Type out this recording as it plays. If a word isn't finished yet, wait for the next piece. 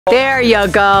There you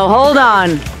go. Hold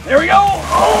on. There we go.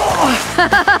 Oh.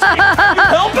 You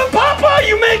helping, Papa?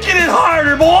 You making it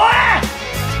harder, boy.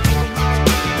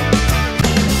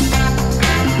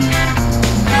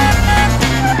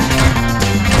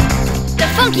 The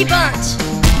Funkee Bunch.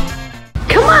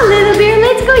 Come on, little bear,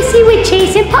 let's go see what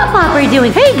Chase and Pop Pop are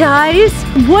doing. Hey guys,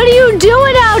 what are you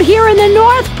doing out here in the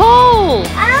North Pole?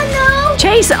 I don't know.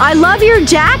 Chase, I love your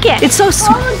jacket. It's so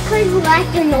sweet. Oh, it's because you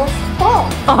like the North Pole.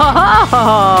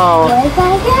 Oh. What is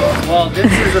that again? Well,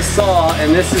 this is a saw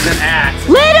and this is an axe.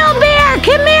 Little bear,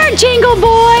 come here, Jingle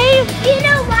Boy. You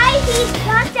know why he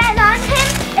got that on him?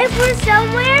 If we're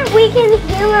somewhere, we can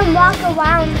hear him walk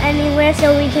around anywhere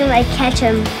so we can like catch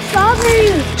him.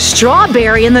 Strawberries.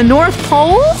 Strawberry in the North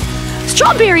Pole?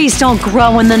 Strawberries don't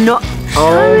grow in the North.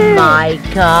 Oh my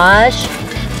gosh.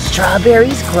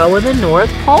 Strawberries grow in the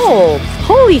North Pole.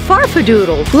 Holy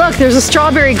farfadoodle. Look, there's a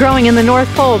strawberry growing in the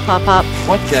North Pole, Pop Pop.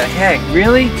 What the heck?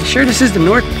 Really? You sure this is the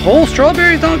North Pole?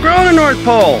 Strawberries don't grow in the North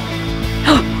Pole.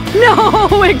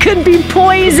 No, it could be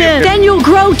poison. Then you'll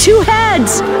grow 2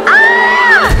 heads.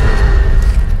 Ah!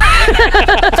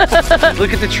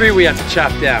 Look at the tree we have to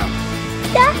chop down.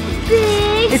 That's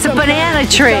big. It's a banana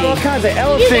tree. All kinds of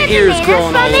elephant ears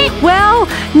growing on it. Well,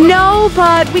 no,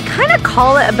 but we kind of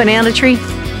call it a banana tree.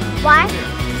 Why?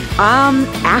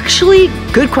 Actually,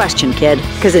 good question, kid,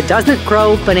 because it doesn't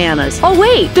grow bananas. Oh,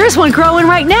 wait, there's one growing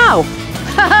right now.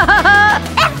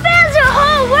 It fills the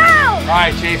whole world. All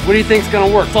right, Chase, what do you think's gonna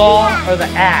work? Saw or the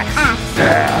axe?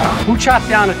 Who chopped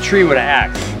down a tree with an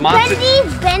axe? Monster.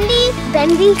 Bendy.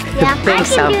 Yeah, think I can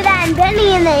so. do that and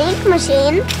Bendy in the ink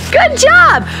machine. Good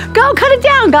job. Go cut it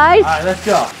down, guys. All right, let's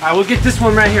go. All right, we'll get this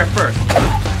one right here first.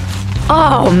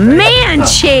 Oh, man,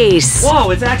 Chase.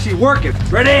 Whoa, it's actually working.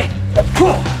 Ready?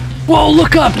 Whoa,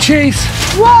 look up, Chase.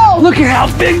 Whoa! Look at how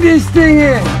big this thing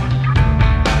is.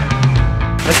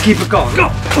 Let's keep it going. Go,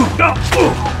 go,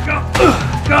 go.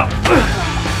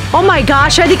 Oh my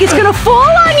gosh, I think it's gonna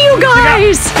fall on you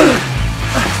guys.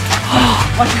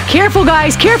 Careful,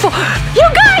 guys, careful. You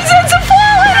guys, it's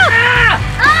falling.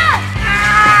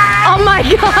 Oh my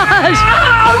gosh.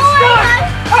 I'm stuck.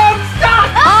 I'm stuck.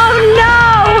 Oh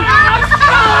no. I'm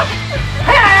stuck.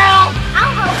 Help.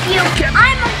 I'll help you.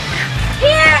 I'm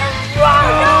here.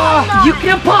 No. You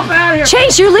can't pop out of here.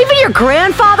 Chase, you're leaving your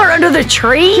grandfather under the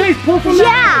tree? Chase, pull from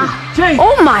Yeah. Chase,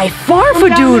 Oh my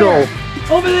farfadoodle.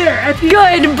 over there. At the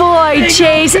Good boy,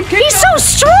 Chase. He's so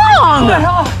strong.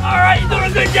 All right, you're doing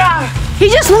a good job. He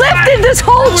just lifted this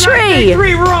whole When I say tree.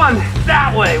 3, run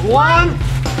that way. 1,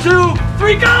 2,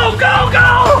 3, go, go,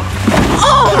 go!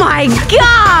 Oh my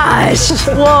gosh.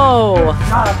 Whoa.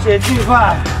 Stop, Chase. Give me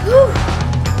 5.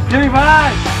 Give me 5.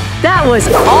 That was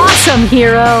awesome,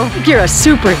 hero. You're a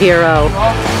superhero.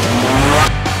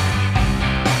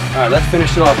 All right, let's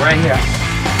finish it off right here.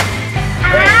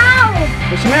 Ow!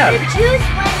 What's the matter? The juice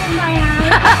went in my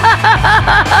eye.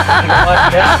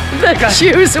 The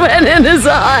juice went in his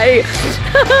eye.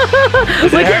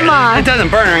 Look at Mom. It doesn't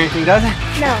burn or anything, does it?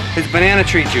 No. It's banana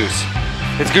tree juice.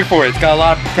 It's good for it. It's got a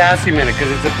lot of potassium in it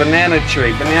because it's a banana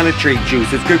tree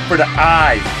juice. It's good for the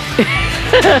eyes.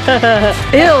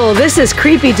 Ew, this is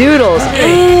creepy doodles.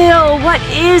 Ew, what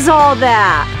is all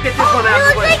that? Get this one out It of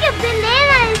the looks way. like a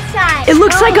banana inside. It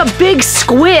looks like a big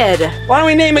squid. Why don't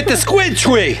we name it the squid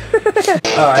tree? All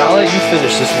right, I'll let you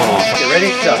finish this one off. Okay,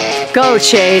 ready? Go. Go,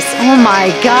 Chase. Oh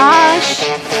my gosh.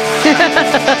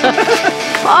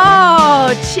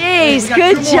 Oh, Chase, We got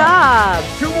good 2 more. job.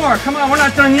 2 more. Come on, we're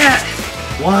not done yet.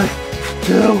 1,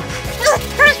 2,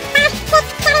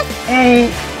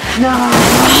 8, 9.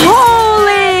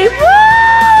 Holy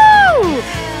woo!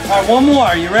 All right, 1 more.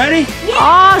 Are you ready?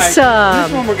 Awesome.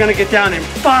 This one we're gonna get down in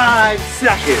 5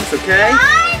 seconds, okay?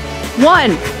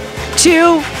 1,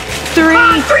 2,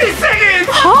 3. 3 seconds!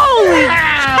 Holy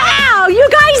cow! You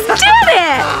guys did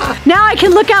it! Now I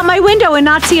can look out my window and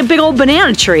not see a big old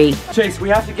banana tree. Chase, we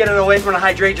have to get it away from the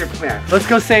hydrangea plant. Let's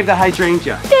go save the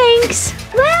hydrangea. Thanks.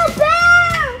 Little bear!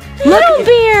 Little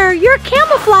bear, you're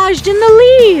camouflaged in the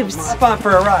leaves. Hop on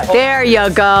for a ride. There you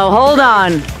go. Hold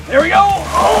on. There we go.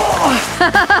 Oh.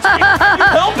 You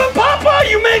helping, Papa?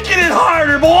 You making it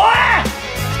harder, boy.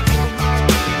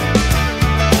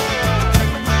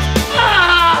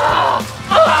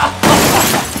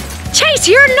 Chase,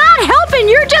 you're not helping.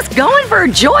 You're just going for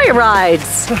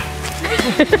joyrides.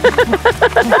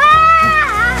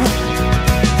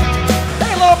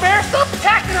 Hey, little bear, stop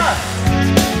attacking us.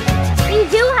 We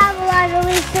do have a lot of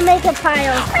leaves to make a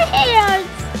pile. My hands.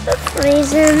 That's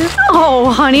freezing.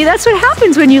 Oh, honey, that's what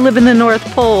happens when you live in the North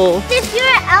Pole. If you're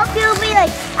an elf, you'll be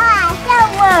like, ah,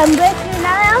 that one. But if you're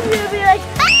not an elf, you'll be like,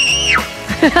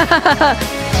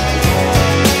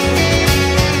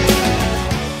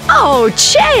 ah. Whoa,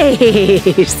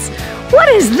 Chase! What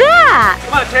is that?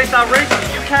 Come on, Chase, I'll race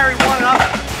you. You carry one and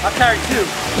I'll carry two.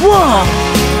 Whoa!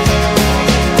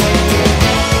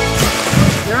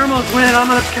 You're almost winning. I'm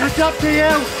gonna catch up to you.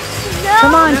 No.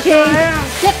 Come on, Yes, Chase. I am.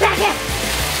 Get back here.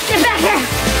 Get back here.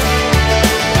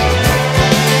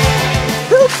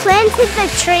 Who planted the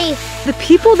tree? The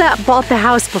people that bought the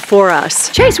house before us.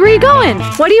 Chase, where are you going?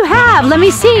 What do you have? Let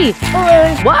me see.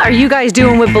 Balloons. What are you guys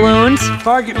doing with balloons?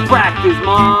 Target practice,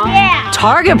 Mom. Yeah.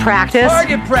 Target practice?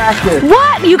 Target practice.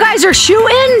 What? You guys are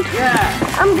shooting? Yeah.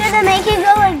 I'm gonna make it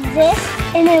go like this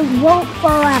and it won't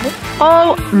fall out.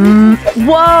 Oh,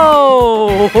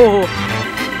 whoa.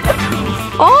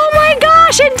 Oh my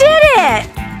gosh, it did it.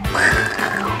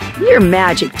 You're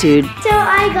magic, dude. So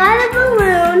I got a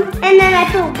balloon and then I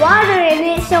put water in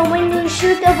it so when you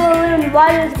shoot the balloon,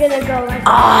 water's gonna go like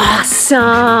Awesome.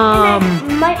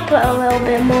 And I might put a little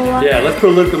bit more. Yeah, let's put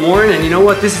a little bit more in, and you know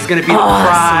what? This is gonna be the Awesome.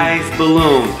 prize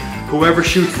balloon. Whoever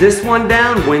shoots this one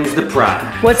down wins the prize.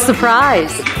 What's the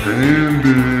prize?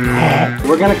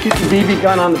 We're gonna keep the BB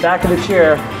gun on the back of the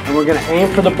chair, and we're gonna aim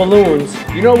for the balloons.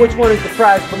 You know which one is the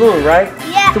prize balloon, right?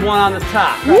 Yeah. The one on the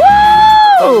top. Woo!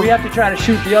 So we have to try to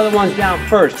shoot the other ones down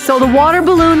first. So the water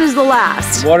balloon is the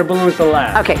last. Water balloon's the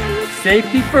last. Okay.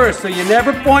 Safety first, so you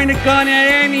never point a gun at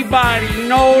anybody. You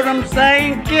know what I'm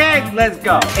saying, kid? Let's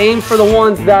go. Aim for the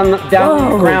ones down the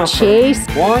ground. Chase.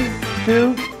 First. 1,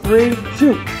 2, 3,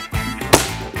 shoot.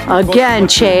 Again,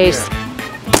 Chase.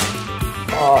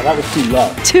 Oh, that was too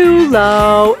low. Too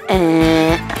low.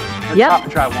 Let's Yep. stop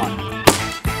and try one.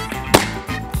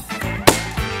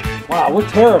 Wow, we're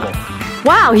terrible.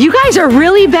 Wow, you guys are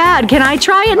really bad. Can I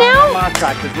try it now? Ma's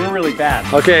try, because we're really bad.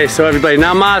 Okay, so everybody,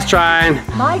 now Ma's trying.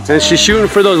 My turn. And she's shooting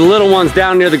for those little ones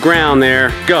down near the ground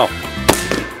there. Go.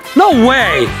 No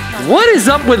way! What is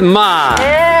up with Ma?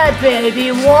 Yeah,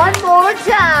 baby, one more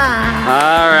time.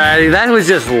 Alrighty, that was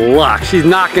just luck. She's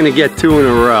not gonna get 2 in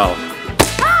a row.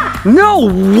 No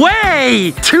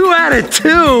way! 2 out of 2!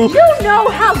 You know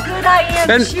how good I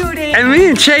am shooting. And me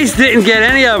and Chase didn't get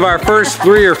any of our first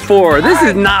 3 or 4. This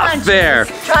is not fair.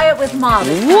 Try it with Mom.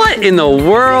 What in the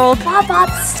world? Pop-Pop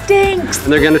stinks.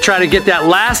 And they're gonna try to get that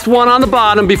last one on the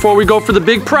bottom before we go for the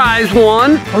big prize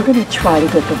one. We're gonna try to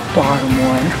get the bottom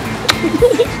one.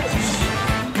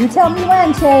 You tell me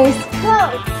when, Chase.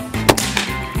 Go.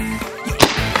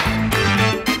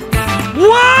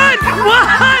 What?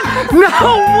 What?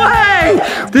 No way!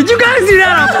 Did you guys do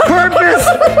that on purpose?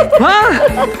 Huh?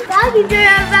 Now we figured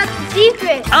out about the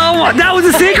secret. Oh, that was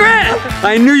a secret?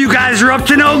 I knew you guys were up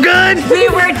to no good. We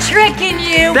were tricking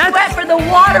you. That's- We went for the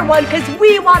water one because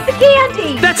we want the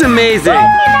candy. That's amazing.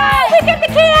 We get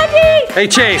the candy. Hey,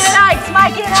 Chase.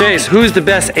 Mike and I. Chase, who's the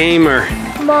best aimer?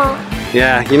 Mom.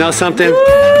 Yeah, you know something?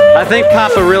 I think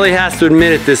Papa really has to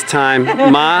admit it this time.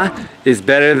 Ma is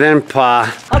better than Pa.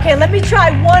 Okay, let me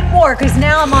try one more because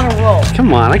now I'm on a roll.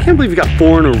 Come on, I can't believe you got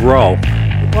 4 in a row.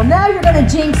 Well, now you're gonna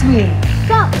jinx me.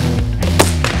 Go.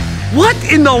 What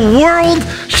in the world?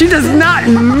 She does not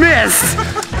miss.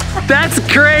 That's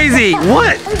crazy.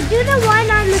 What? Let's do the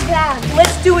one on the ground.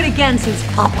 Let's do it again since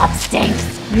Pop-Pop stinks.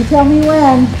 You tell me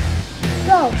when.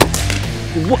 Go.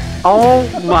 Oh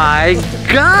my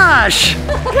gosh.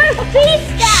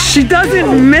 She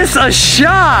doesn't miss a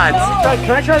shot.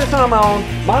 Can I try this on my own?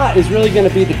 Ma is really going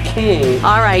to be the king.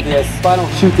 All right. Yes, if I don't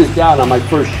shoot this down on my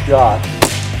first shot.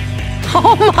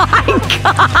 Oh my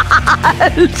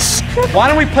gosh. Why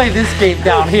don't we play this game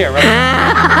down here? Right?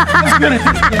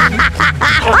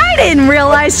 I didn't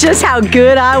realize just how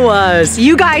good I was.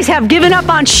 You guys have given up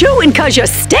on shooting because you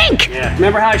stink. Yeah.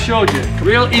 Remember how I showed you?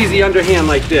 Real easy underhand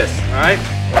like this. All right?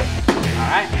 All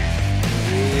right.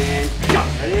 And go.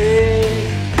 Ready?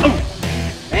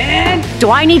 Oh. And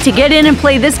Do I need to get in and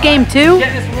play this game too?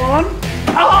 get this one.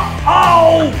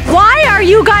 Oh! Why are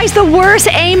you guys the worst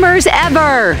aimers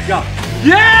ever? Go.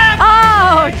 Yeah!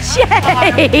 Oh,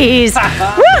 jeez. I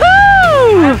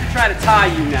Woohoo! have to try to tie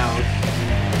you now.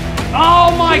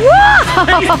 Oh my Whoa!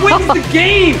 God! He wins the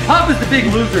game! Papa's the big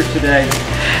loser today.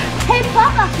 Hey,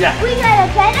 Papa. Yeah. We got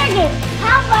a better game.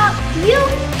 How about you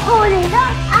hold it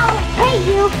up? I'll pay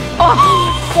you.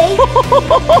 See?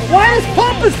 Why does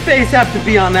Papa's face have to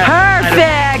be on that?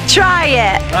 Perfect. Try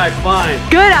it. All right, fine.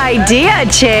 Good idea,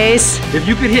 Chase. If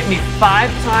you could hit me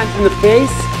 5 times in the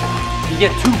face, you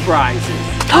get 2 prizes.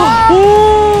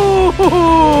 Ooh.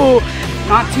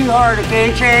 Not too hard,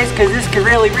 okay, Chase? Because this could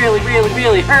really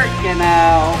hurt, you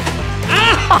know.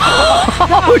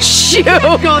 Oh, shoot.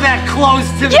 Don't go that close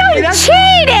to me. You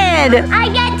cheated. I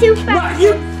get 2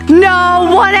 first. No,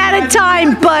 one at a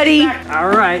time, buddy. All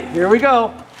right, here we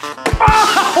go.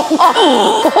 Oh!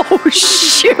 Oh,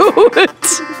 shoot.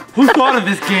 Who thought of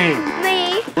this game?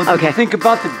 Me. Well, did you think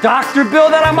about the doctor bill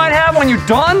that I might have when you're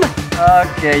done?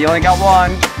 Okay, you only got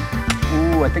one.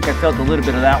 Ooh, I think I felt a little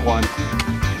bit of that one.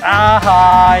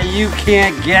 Aha, you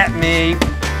can't get me.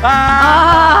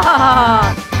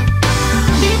 Ah!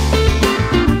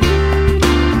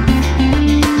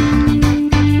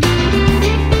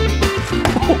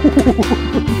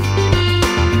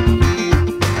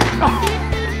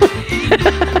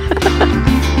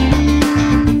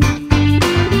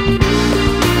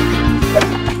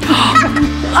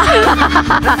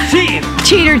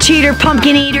 Cheater, cheater,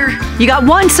 pumpkin eater. You got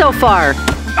one so far.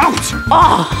 Ouch!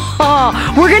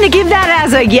 Oh, we're gonna give that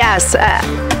as a yes.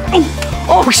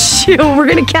 Oh shoot, we're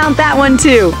gonna count that one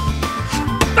too.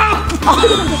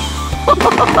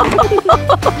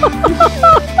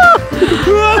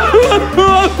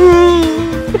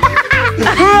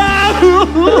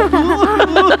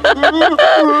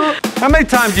 How many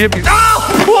times do you have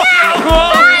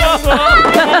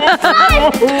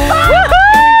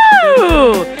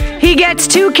Woohoo! He gets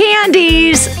 2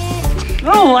 candies.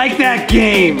 I don't like that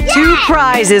game. 2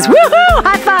 prizes. Woohoo!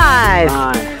 High five.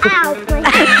 Ow.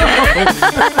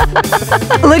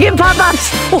 Look at Pop-Pop's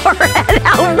forehead,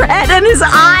 how red, and his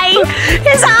eye.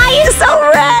 His eye is so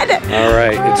red. All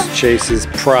right, it's Chase's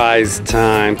prize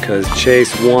time because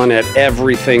Chase won at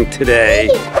everything today.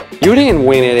 You didn't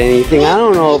win at anything. I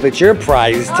don't know if it's your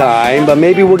prize time, but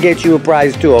maybe we'll get you a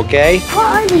prize too, okay? What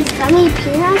are these gummy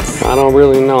peanuts? I don't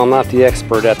really know. I'm not the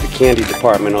expert at the candy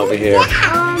department over here.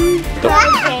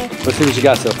 Okay. Let's see what you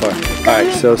got so far. All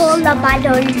right,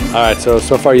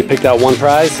 so far you picked out 1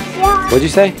 prize? Yeah. What'd you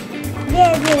say?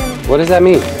 Yeah. What does that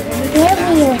mean?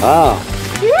 Yeah. Oh,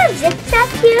 Do you have zip-zap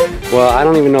here? well, I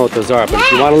don't even know what those are, but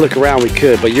if you want to look around, we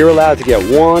could. But you're allowed to get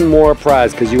 1 more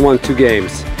prize because you won 2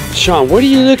 games. Shawn, what are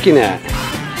you looking at?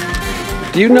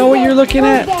 Do you know what you're looking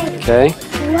at? Okay.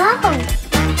 Wow.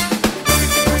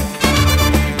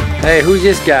 Hey, who's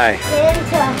this guy?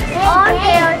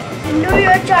 New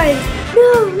York Giants.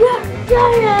 New York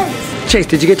Giants. Chase,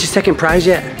 did you get your 2nd prize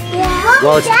yet? Yeah.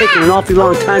 Well, it's taking an awfully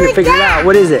long time to figure it out.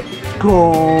 What is it?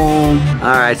 Gold.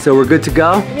 All right, so we're good to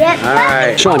go? Yep. All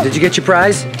right. Shawn, did you get your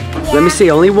prize? Let me see,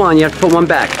 only 1. You have to put 1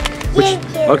 back. Thank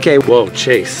you. Okay, whoa,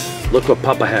 Chase. Look what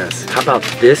Papa has. How about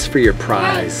this for your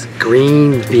prize?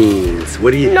 Green beans.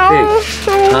 What do you think?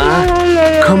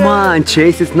 Huh? Come on,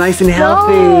 Chase. It's nice and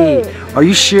healthy. Are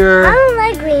you sure? I don't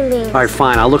like green beans. All right,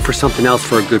 fine. I'll look for something else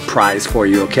for a good prize for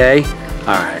you, okay?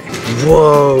 All right.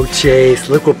 Whoa, Chase.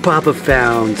 Look what Papa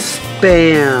found.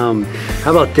 Spam.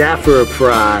 How about that for a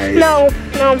prize? No.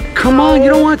 Come on, you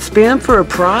don't want Spam for a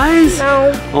prize?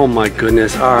 No. Oh my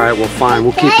goodness. All right, well fine.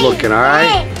 We'll keep looking, all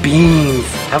right? Beans.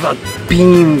 How about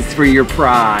beans for your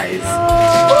prize?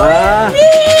 Huh?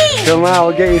 Come on,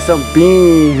 we'll get you some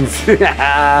beans.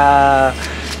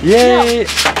 Yay.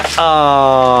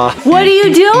 What are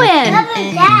you doing? What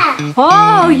is that?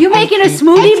 Oh, you making a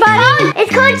smoothie, buddy?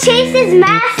 It's called Chase's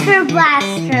Master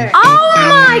Blaster. Oh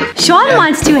my! Shawn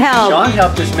wants to help. Shawn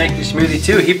helped us make the smoothie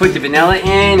too. He put the vanilla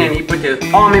in and he put the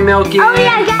almond milk in. Oh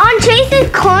yeah, on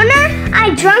Chase's corner,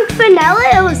 I drank vanilla.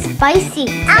 It was spicy.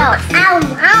 Ow.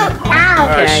 All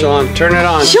right, Shawn, turn it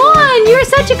on. Shawn, you're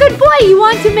such a good boy. You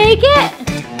want to make it?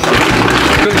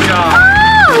 Good job.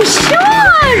 Oh, Shawn!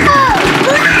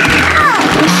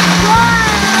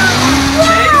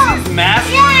 Chase's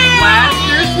Master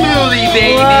Blaster smoothie,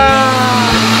 baby.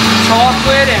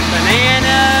 Chocolate and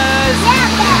bananas.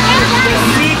 The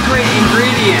secret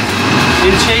ingredient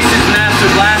in Chase's Master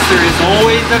Blaster is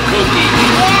always the cookie.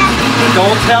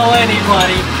 Don't tell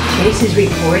anybody. Chase is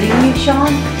recording you,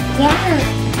 Shawn? Yeah.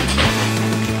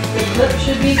 The clip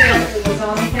should be there. It was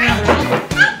on the camera.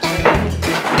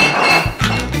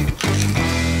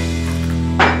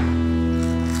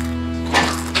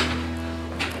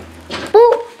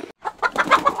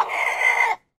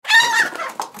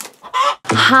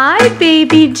 Hi,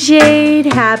 baby Jade.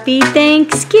 Happy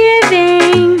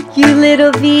Thanksgiving, you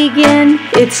little vegan.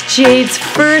 It's Jade's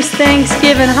first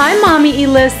Thanksgiving. Hi, Mommy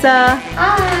Elissa.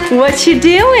 Hi. What you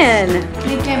doing?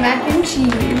 Making mac and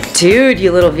cheese. Dude,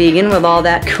 you little vegan with all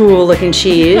that cool looking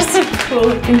cheese.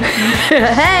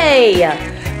 Hey,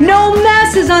 no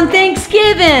messes on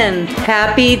Thanksgiving.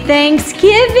 Happy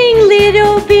Thanksgiving,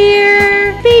 little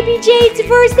bear. Baby Jade's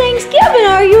first Thanksgiving.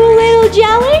 Are you a little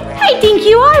jelly? I think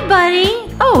you are, buddy.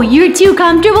 Oh, you're too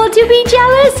comfortable to be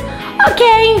jealous?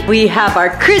 Okay. We have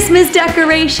our Christmas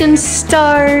decorations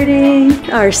starting.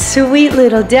 Our sweet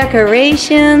little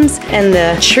decorations. And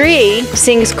the tree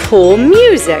sings cool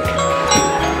music.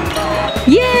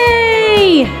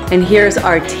 Yay! Funky. And here's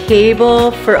our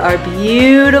table for our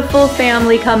beautiful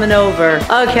family coming over.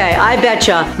 Okay, I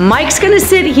betcha Mike's gonna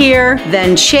sit here,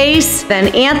 then Chase,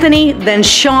 then Anthony, then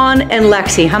Shawn and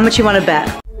Lexi. How much you wanna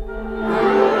bet?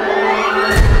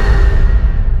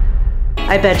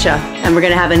 I betcha. And we're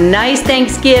gonna have a nice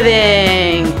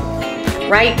Thanksgiving.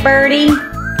 Right, Birdie?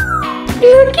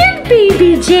 Look at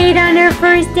baby Jade on her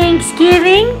first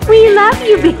Thanksgiving. We love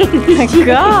you, baby Jade.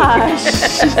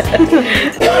 Gosh.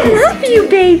 We love you,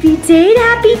 baby Jade.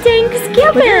 Happy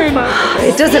Thanksgiving.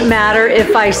 It doesn't matter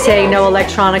if I say no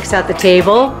electronics at the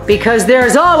table, because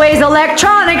there's always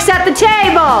electronics at the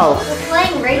table. We're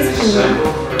playing race.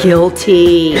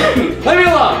 Guilty. Leave me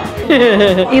alone.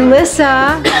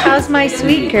 Elissa, how's my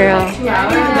sweet girl?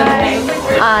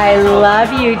 I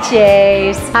love you,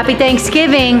 Chase. Happy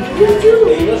Thanksgiving.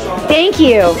 Thank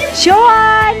you.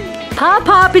 Shawn.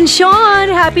 Pop and Shawn,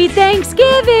 happy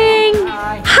Thanksgiving.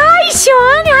 Hi,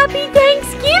 Shawn, happy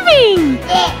Thanksgiving.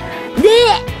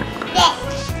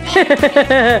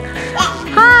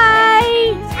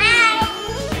 Hi.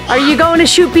 Are you going to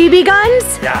shoot BB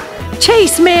guns? Yeah.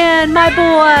 Chase, man, my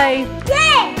boy.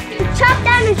 Dad, chop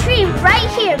down a tree right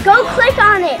here. Go click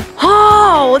on it.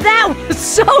 Oh, that was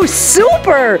so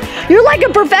super. You're like a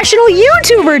professional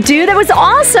YouTuber, dude. That was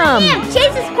awesome. Damn,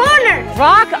 Chase's corner.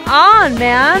 Rock on,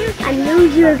 man. I knew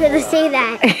you were gonna say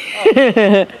that.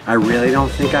 I really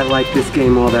don't think I like this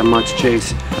game all that much,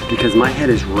 Chase, because my head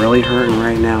is really hurting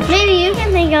right now. Maybe you can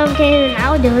think of a game and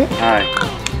I'll do it. All right.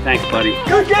 Thanks, buddy.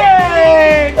 Good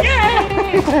game!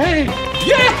 Yeah!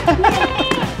 Yeah!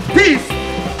 Peace,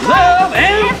 love,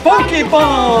 and funky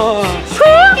buns!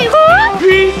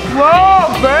 Peace,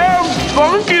 love, and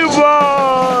funky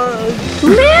buns!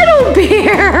 Little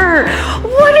Bear,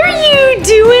 what are you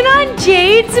doing on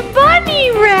Jade's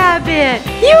bunny rabbit?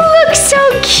 You look so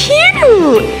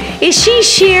cute. Is she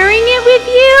sharing it with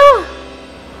you?